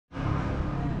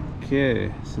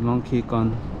สิลองขี่ก่อน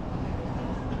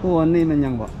โอ้อันนี้มันยั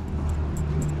งบ่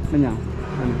มันยัง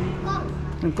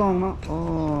มันกล้องเนาะโอ้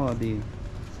ดี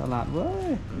สลัดเว้ย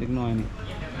เล็กน้อยนี่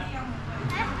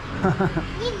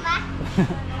ยิ้มปะ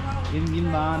ยิ้ม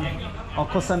บานออก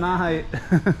โฆษณาให้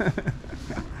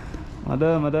มาเ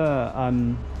ด้ออัน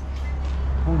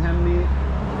ห้องแฮมนี้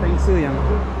เป็นชื่ออย่าง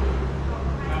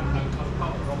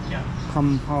ค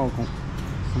ำเผาของ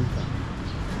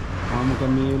มันก็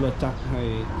มีรถจักรให้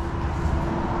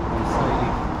ใส่อี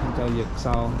กเจ้าเหยียกเส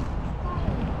า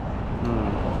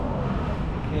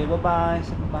โอเคบ๊ายบาย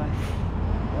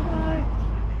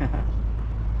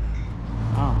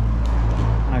อ้าว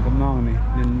ไอ้กับน้องนี่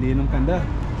เรียนดีน้ำกันเด้อ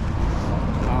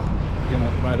gonna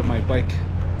ride on my bike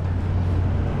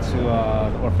to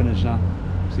the orphanage now.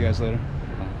 See you guys later.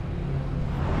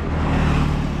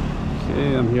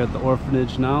 Okay, I'm here at the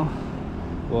orphanage now.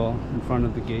 Well, in front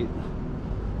of the gate.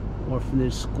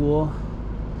 Orphanage school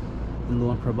in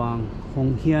Luang Prabang.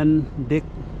 Hong Hian Dik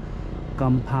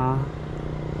Kampa.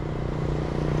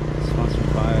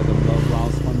 Sponsored by the Love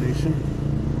Laos Foundation.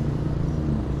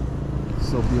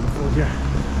 So beautiful here.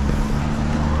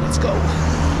 Let's go.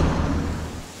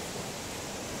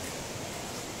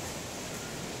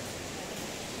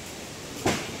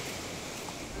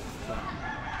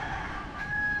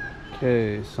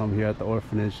 Okay, so I'm here at the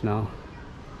orphanage now.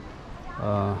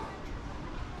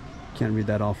 Can't read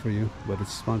that all for you, but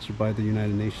it's sponsored by the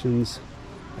United Nations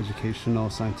Educational,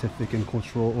 Scientific and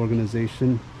Cultural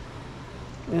Organization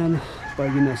and by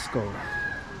UNESCO.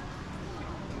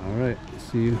 Alright,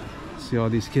 see all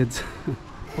these kids.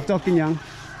 Hok chok kin yang?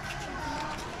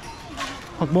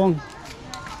 Hok bong?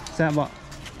 Sab ba?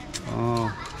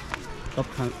 Oh, top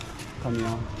kan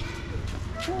yang.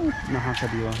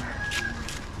 Nakakadiwa.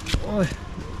 โอ้ย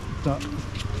จะ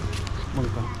บัง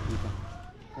กัน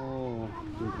โอ้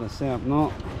กินกระแซบเนาะ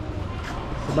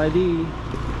สบายดี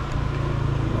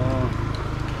โอ้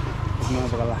มา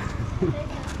บักอะไร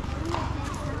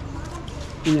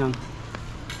กินยัง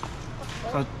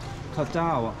ข้าวเจ้า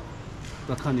อ่ะแ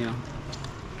ล้วข้าวเหนียว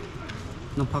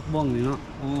น้ำผักบ้องนี่เนาะ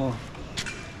โอ้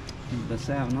กินกระแซ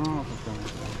บเนาะ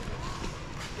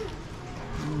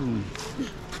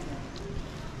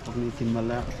พวกนี้กินมา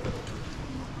แล้ว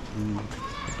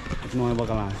น้อยบัก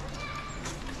อะไร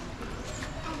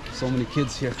So many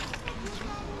kids here.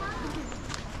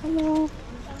 Hello.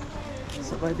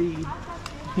 สบายดี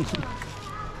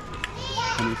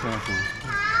อันนี้แซ่บจัง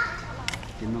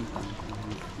กินน้ำตาล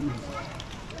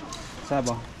แซ่บ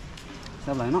บ่แ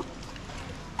ซ่บหลายเนาะ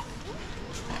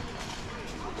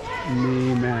มี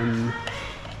แมน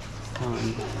ทาน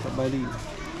สบายดี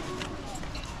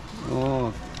โอ้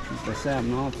แต่แซ่บ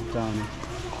เนาะทุกจาน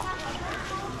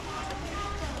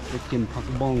ไปกินผัก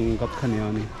บ้องกับข้าวเหนียว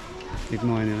นี่อีกห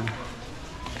น่อยนี่นะ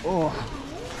โอ้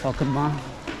ต่อขึ้นมา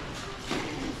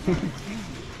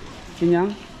กินยัง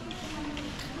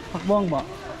ผักบ้องบ่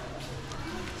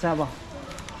แซ่บบ่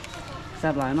แซ่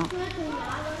บหลายเนาะ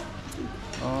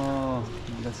อ๋อ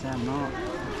มันก็แซ่บเนาะ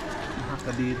หักกร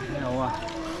ะดีแล้วอ่ะ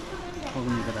พวก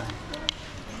นี้ก็ได้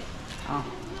อ้าว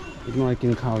อีกหน่อยกิ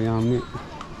นข้าวยามนี่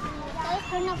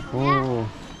โอ้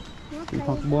กิน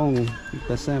ผักบ้อง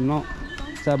ก็แซ่บเนาะ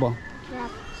แซ่บบ่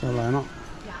แซ่บหลายเนาะ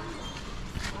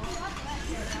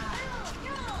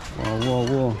ว้าว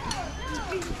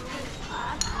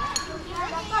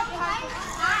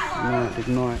น่าอีก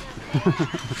หน่อย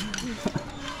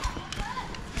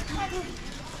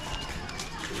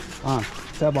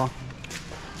แซ่บบ่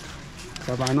แ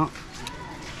ซ่บหลายเนาะ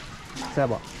แซ่บ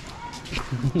บ่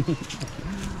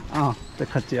อ้าวแต่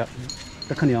ข้าวเจี๊ยบแ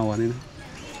ต่ข้าวเหนียววันนี้นะ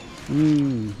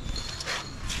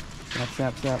แซ่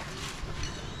บ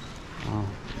อ้าว